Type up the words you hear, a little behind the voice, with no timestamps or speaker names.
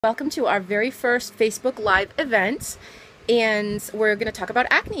Welcome to our very first Facebook Live event, and we're going to talk about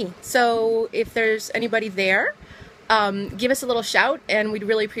acne. So if there's anybody there, give us a little shout, and we'd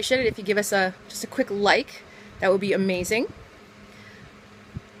really appreciate it if you give us just a quick like. That would be amazing.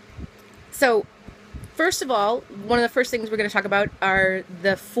 So first of all, one of the first things we're going to talk about are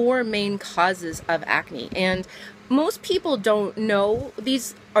the 4 main causes of acne. And most people don't know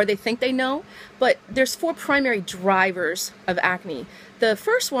these, or they think they know, but there's 4 primary drivers of acne. The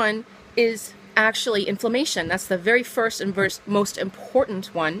first one is actually inflammation. That's the very first and most important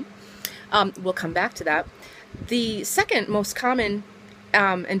one. We'll come back to that. The second most common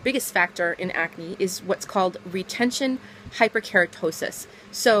and biggest factor in acne is what's called retention hyperkeratosis.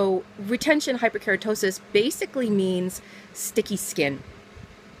 So retention hyperkeratosis basically means sticky skin.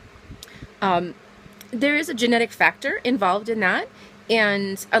 There is a genetic factor involved in that,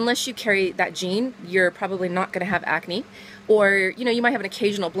 and unless you carry that gene, you're probably not going to have acne, or you might have an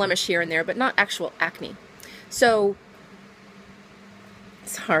occasional blemish here and there, but not actual acne. So,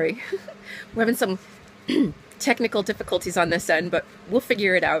 sorry, we're having some technical difficulties on this end, but we'll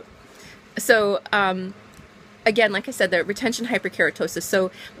figure it out. So, again, like I said, the retention hyperkeratosis.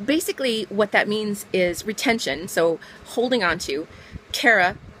 So basically what that means is retention, so holding on to,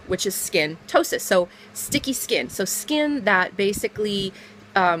 kera, which is skin, tosis, so sticky skin. So skin that basically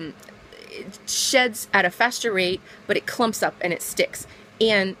sheds at a faster rate, but it clumps up and it sticks.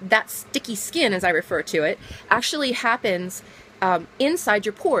 And that sticky skin, as I refer to it, actually happens inside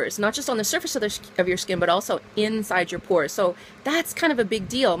your pores, not just on the surface of your skin, but also inside your pores. So that's kind of a big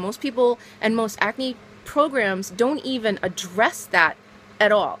deal. Most people and most acne programs don't even address that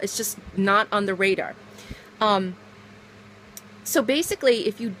at all. It's just not on the radar. So basically,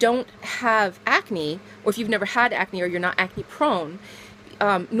 if you don't have acne, or if you've never had acne, or you're not acne prone,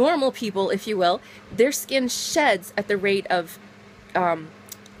 normal people, if you will, their skin sheds at the rate of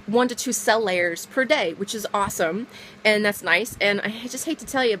 1 to 2 cell layers per day, which is awesome, and that's nice. And I just hate to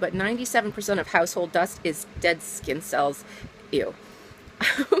tell you, but 97% of household dust is dead skin cells. Ew.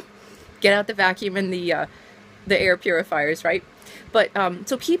 Get out the vacuum and the air purifiers, right? But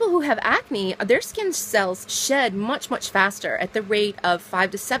so people who have acne, their skin cells shed much faster at the rate of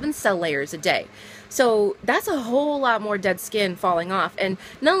 5 to 7 cell layers a day. So that's a whole lot more dead skin falling off. And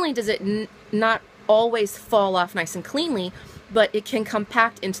not only does it not always fall off nice and cleanly, but it can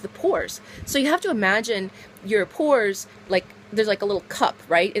compact into the pores. So you have to imagine your pores, like there's like a little cup,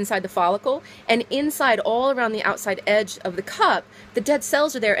 right, inside the follicle, and inside, all around the outside edge of the cup, the dead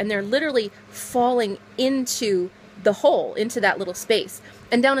cells are there, and they're literally falling into the hole, into that little space.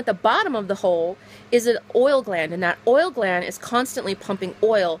 And down at the bottom of the hole is an oil gland, and that oil gland is constantly pumping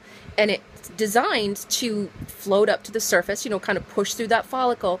oil, and it's designed to float up to the surface, kind of push through that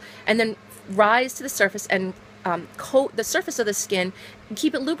follicle, and then rise to the surface and coat the surface of the skin and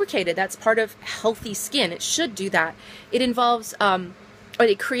keep it lubricated. That's part of healthy skin. It should do that. It involves, or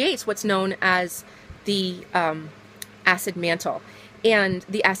it creates what's known as the acid mantle. And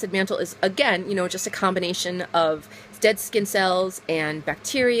the acid mantle is, again, just a combination of dead skin cells and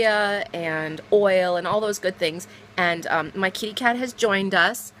bacteria and oil and all those good things. And my kitty cat has joined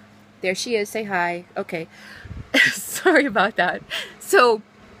us. There she is. Say hi. Okay. Sorry about that. So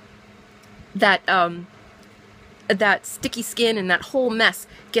that that sticky skin and that whole mess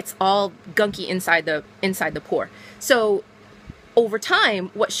gets all gunky inside the pore. So over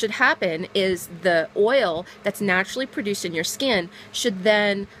time, what should happen is the oil that's naturally produced in your skin should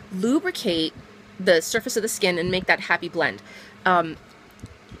then lubricate the surface of the skin and make that happy blend.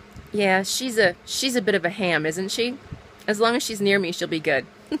 Yeah, she's a bit of a ham, isn't she? As long as she's near me, she'll be good.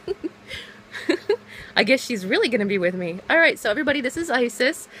 I guess she's really going to be with me. All right, so everybody, this is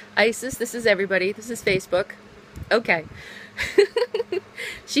Isis. Isis, this is everybody. This is Facebook. Okay.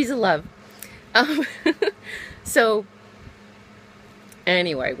 She's a love. So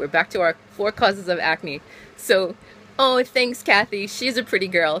anyway, we're back to our 4 causes of acne. So, oh, thanks, Kathy. She's a pretty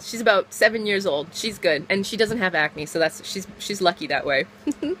girl. She's about 7 years old. She's good, and she doesn't have acne, so she's lucky that way.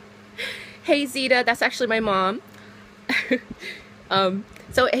 Hey, Zita, that's actually my mom.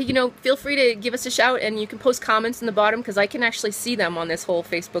 So, feel free to give us a shout, and you can post comments in the bottom, because I can actually see them on this whole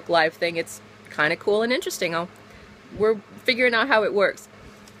Facebook Live thing. It's kind of cool and interesting. We're figuring out how it works.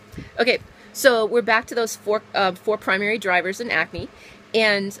 Okay. So we're back to those 4 primary drivers in acne.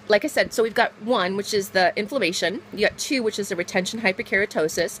 And like I said, so we've got 1, which is the inflammation. You got 2, which is the retention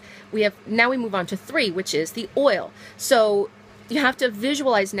hyperkeratosis. Now we move on to 3, which is the oil. So you have to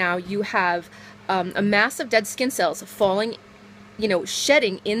visualize now you have a mass of dead skin cells falling,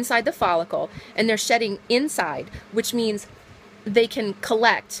 shedding inside the follicle, and they're shedding inside, which means they can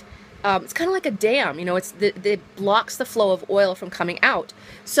collect it's kind of like a dam, you know, it blocks the flow of oil from coming out.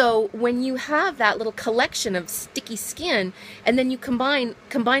 So when you have that little collection of sticky skin, and then you combine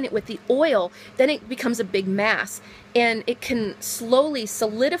it with the oil, then it becomes a big mass, and it can slowly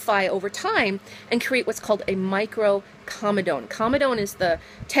solidify over time and create what's called a microcomedone. Comedone is the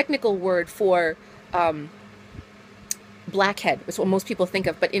technical word for blackhead. It's what most people think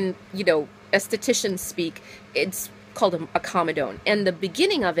of, but in, you know, esthetician speak, it's called a comedone, and the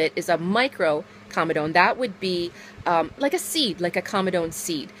beginning of it is a microcomedone. That would be like a seed, like a comedone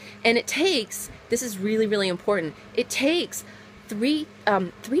seed, and it takes, this is really, really important, it takes 3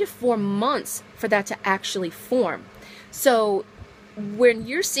 to 4 months for that to actually form. So when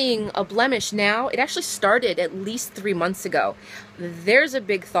you're seeing a blemish now, it actually started at least 3 months ago. There's a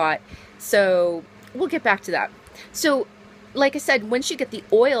big thought, so we'll get back to that. So like I said, once you get the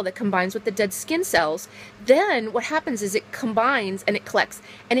oil that combines with the dead skin cells, then what happens is it combines and it collects,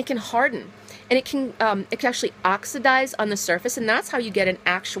 and it can harden, and it can actually oxidize on the surface, and that's how you get an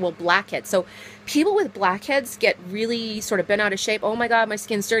actual blackhead. So people with blackheads get really sort of bent out of shape. Oh my God, my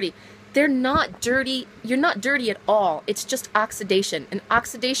skin's dirty. They're not dirty. You're not dirty at all. It's just oxidation, and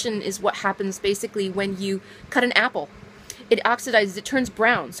oxidation is what happens basically when you cut an apple. It oxidizes, it turns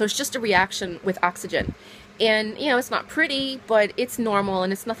brown, so it's just a reaction with oxygen. And, you know, it's not pretty, but it's normal,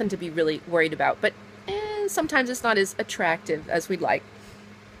 and it's nothing to be really worried about. But sometimes it's not as attractive as we'd like.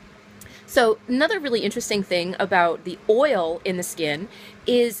 So another really interesting thing about the oil in the skin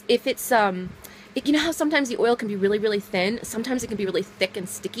is if it's, you know how sometimes the oil can be really, really thin, sometimes it can be really thick and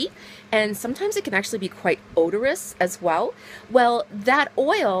sticky, and sometimes it can actually be quite odorous as well. Well, that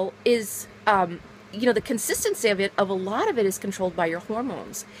oil is, you know, the consistency of it, of a lot of it is controlled by your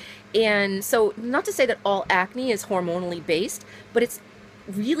hormones. And so, not to say that all acne is hormonally based, but it's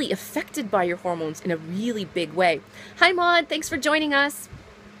really affected by your hormones in a really big way. Hi Maud, thanks for joining us.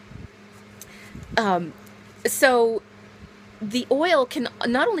 So the oil can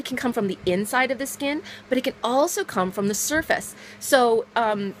not only come from the inside of the skin, but it can also come from the surface. So,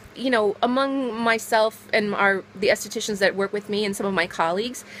 you know, among myself and the estheticians that work with me and some of my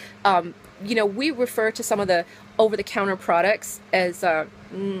colleagues, you know, we refer to some of the over-the-counter products as,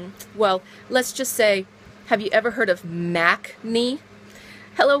 well, let's just say, have you ever heard of Acne?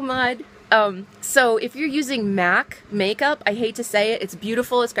 Hello, Mud. So if you're using MAC makeup, I hate to say it, it's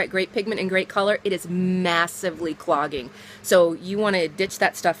beautiful, it's got great pigment and great color, it is massively clogging. So you want to ditch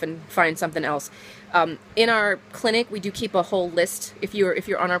that stuff and find something else. In our clinic, we do keep a whole list. If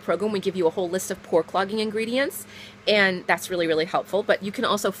you're on our program, we give you a whole list of pore clogging ingredients, and that's really, really helpful. But you can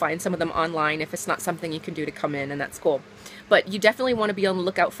also find some of them online if it's not something you can do to come in, and that's cool. But you definitely want to be on the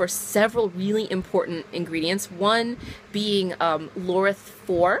lookout for several really important ingredients. One being laureth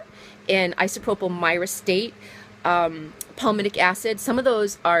 4 and isopropyl myristate, palmitic acid. Some of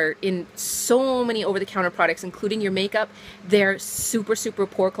those are in so many over-the-counter products, including your makeup. They're super, super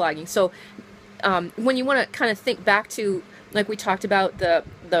pore clogging. So when you want to kind of think back to, like we talked about, the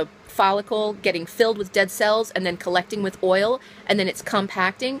follicle getting filled with dead cells and then collecting with oil, and then it's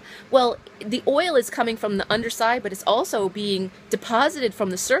compacting. Well, the oil is coming from the underside, but it's also being deposited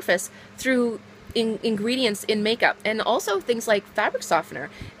from the surface through ingredients in makeup, and also things like fabric softener.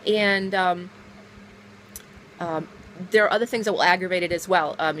 And there are other things that will aggravate it as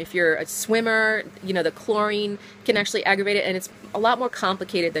well. If you're a swimmer, you know, the chlorine can actually aggravate it, and it's a lot more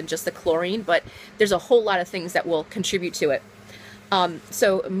complicated than just the chlorine, but there's a whole lot of things that will contribute to it.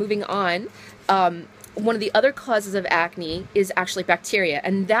 So moving on, one of the other causes of acne is actually bacteria,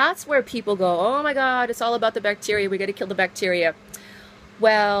 and that's where people go, oh my God, it's all about the bacteria, we got to kill the bacteria.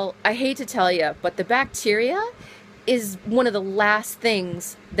 Well, I hate to tell you, but the bacteria is one of the last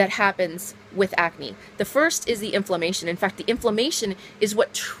things that happens with acne. The first is the inflammation. In fact, the inflammation is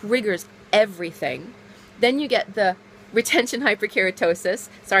what triggers everything. Then you get the retention hyperkeratosis.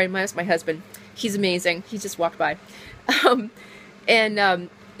 Sorry, that's my husband. He's amazing. He just walked by. So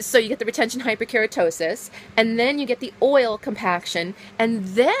you get the retention hyperkeratosis, and then you get the oil compaction, and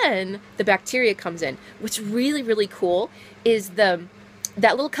then the bacteria comes in. What's really, really cool is that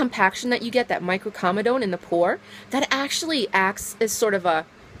little compaction that you get, that microcomedone in the pore, that actually acts as sort of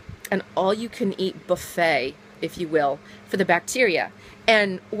an all-you-can-eat buffet, if you will, for the bacteria.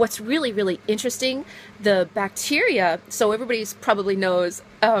 And what's really, really interesting, the bacteria, so everybody probably knows,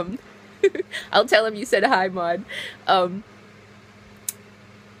 I'll tell them you said hi, Maud.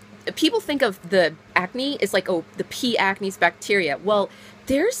 People think of the acne as like, oh, the P. acnes bacteria. Well,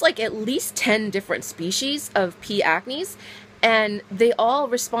 there's like at least 10 different species of P. acnes, and they all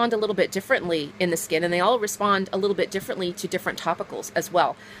respond a little bit differently in the skin, and they all respond a little bit differently to different topicals as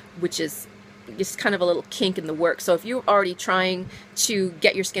well, which is just kind of a little kink in the works. So if you're already trying to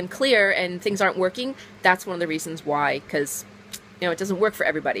get your skin clear and things aren't working, that's one of the reasons why, because, you know, it doesn't work for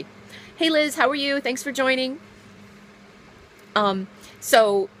everybody. Hey Liz, how are you? Thanks for joining.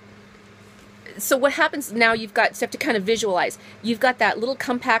 So what happens now, you have to kind of visualize. You've got that little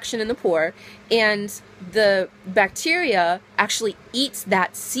compaction in the pore, and the bacteria actually eats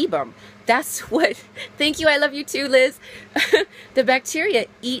that sebum. That's what, thank you, I love you too, Liz. The bacteria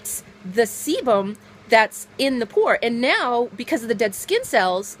eats the sebum that's in the pore. And now, because of the dead skin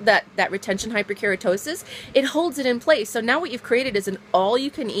cells, that retention hyperkeratosis, it holds it in place. So now what you've created is an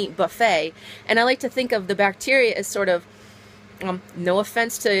all-you-can-eat buffet. And I like to think of the bacteria as sort of, no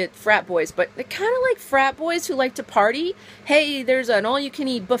offense to frat boys, but they're kind of like frat boys who like to party. Hey, there's an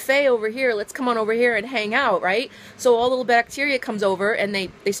all-you-can-eat buffet over here. Let's come on over here and hang out, right? So all the little bacteria comes over and they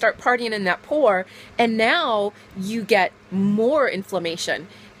start partying in that pore, and now you get more inflammation.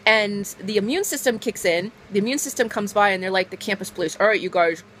 And the immune system kicks in. The immune system comes by and they're like the campus police. All right, you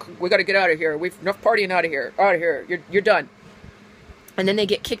guys, we got to get out of here. We've enough partying out of here. Out of here. You're done. And then they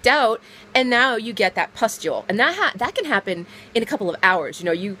get kicked out, and now you get that pustule, and that can happen in a couple of hours. You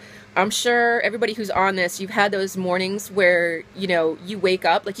know, I'm sure everybody who's on this, you've had those mornings where, you know, you wake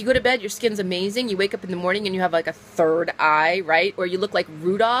up, like you go to bed, your skin's amazing, you wake up in the morning and you have like a third eye, right? Or you look like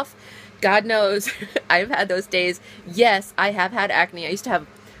Rudolph. God knows, I've had those days. Yes, I have had acne. I used to have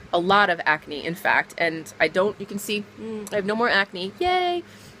a lot of acne, in fact, and you can see, I have no more acne. Yay!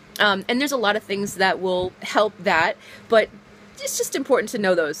 And there's a lot of things that will help that, but it's just important to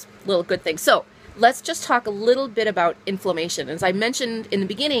know those little good things. So let's just talk a little bit about inflammation. As I mentioned in the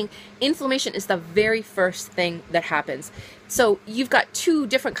beginning, inflammation is the very first thing that happens. So you've got two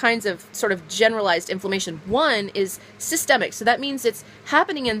different kinds of sort of generalized inflammation. One is systemic, so that means it's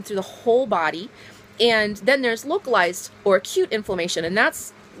happening in through the whole body. And then there's localized or acute inflammation, and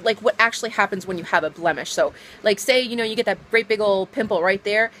that's like what actually happens when you have a blemish. So like say, you know, you get that great big old pimple right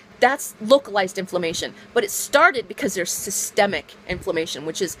there, that's localized inflammation. But it started because there's systemic inflammation,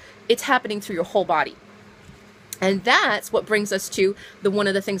 which is, it's happening through your whole body. And that's what brings us to one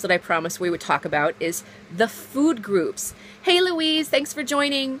of the things that I promised we would talk about is the food groups. Hey Louise, thanks for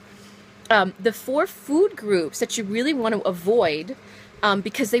joining. The 4 food groups that you really want to avoid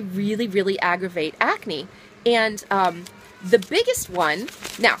because they really, really aggravate acne. And the biggest one,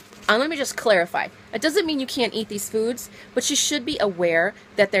 now, let me just clarify. It doesn't mean you can't eat these foods, but you should be aware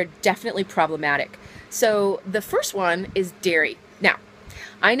that they're definitely problematic. So the first one is dairy. Now,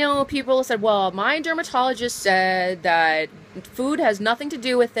 I know people said, well, my dermatologist said that food has nothing to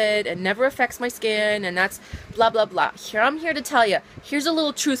do with it and never affects my skin, and that's blah, blah, blah. I'm here to tell you, here's a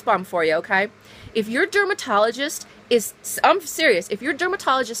little truth bomb for you, okay? If your dermatologist I'm serious, if your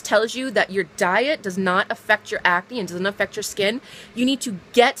dermatologist tells you that your diet does not affect your acne and doesn't affect your skin, you need to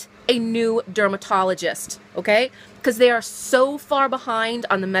get a new dermatologist, okay? Because they are so far behind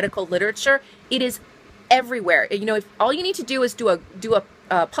on the medical literature. It is everywhere. You know, if all you need to do is do a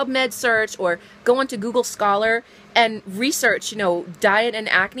PubMed search or go onto Google Scholar and research, you know, diet and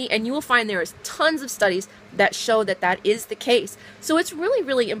acne, and you will find there is tons of studies that show that that is the case. So it's really,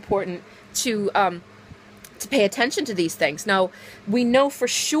 really important to pay attention to these things. Now, we know for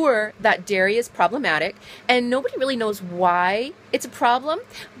sure that dairy is problematic, and nobody really knows why it's a problem,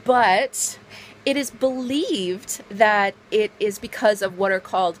 but it is believed that it is because of what are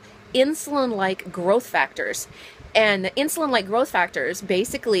called insulin-like growth factors. And the insulin-like growth factors,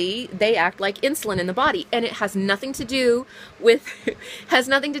 basically, they act like insulin in the body, and it has nothing to do with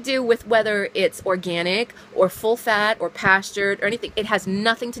whether it's organic or full fat or pastured or anything. It has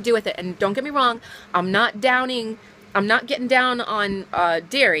nothing to do with it. And don't get me wrong, I'm not getting down on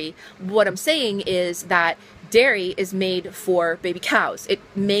dairy. What I'm saying is that dairy is made for baby cows. It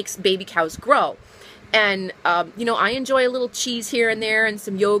makes baby cows grow. And, you know, I enjoy a little cheese here and there and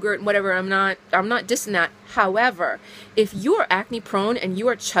some yogurt and whatever. I'm not dissing that. However, if you are acne prone and you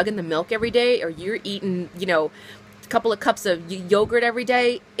are chugging the milk every day, or you're eating, you know, a couple of cups of yogurt every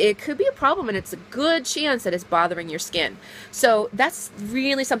day, it could be a problem, and it's a good chance that it's bothering your skin. So that's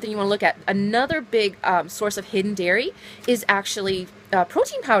really something you want to look at. Another big source of hidden dairy is actually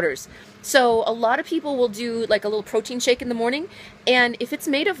protein powders. So a lot of people will do like a little protein shake in the morning, and if it's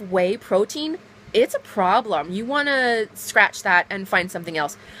made of whey protein, it's a problem. You want to scratch that and find something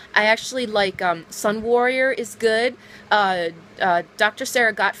else. I actually like Sun Warrior is good. Dr.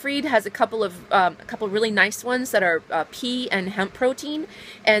 Sarah Gottfried has a couple of really nice ones that are pea and hemp protein,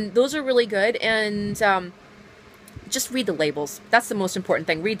 and those are really good. And just read the labels. That's the most important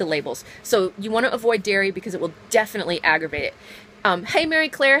thing. Read the labels. So you want to avoid dairy because it will definitely aggravate it. Hey, Mary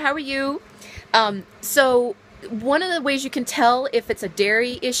Claire, how are you? So one of the ways you can tell if it's a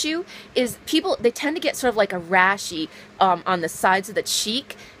dairy issue is they tend to get sort of like a rashy on the sides of the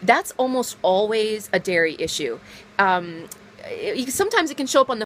cheek. That's almost always a dairy issue. Sometimes it can show up on the